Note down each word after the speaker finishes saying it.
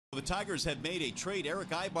The Tigers have made a trade. Erick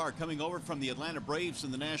Aybar coming over from the Atlanta Braves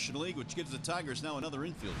in the National League, which gives the Tigers now another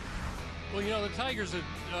infielder. Well, you know, the Tigers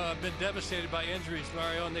have been devastated by injuries,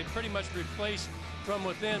 Mario, and they pretty much replaced from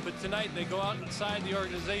within. But tonight they go outside the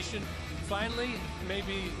organization. Finally,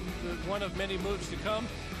 maybe one of many moves to come.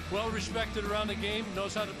 Well respected around the game,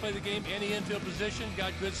 knows how to play the game, any infield position,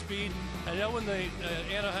 got good speed. I know when the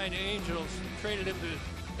Anaheim Angels traded him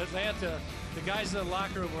to Atlanta, the guys in the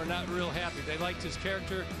locker room were not real happy. They liked his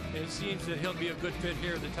character, and it seems that he'll be a good fit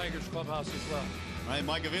here at the Tigers clubhouse as well. All right,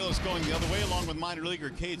 Mike Aviles going the other way along with minor leaguer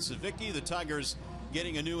Cade Scivicque. The Tigers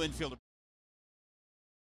getting a new infielder.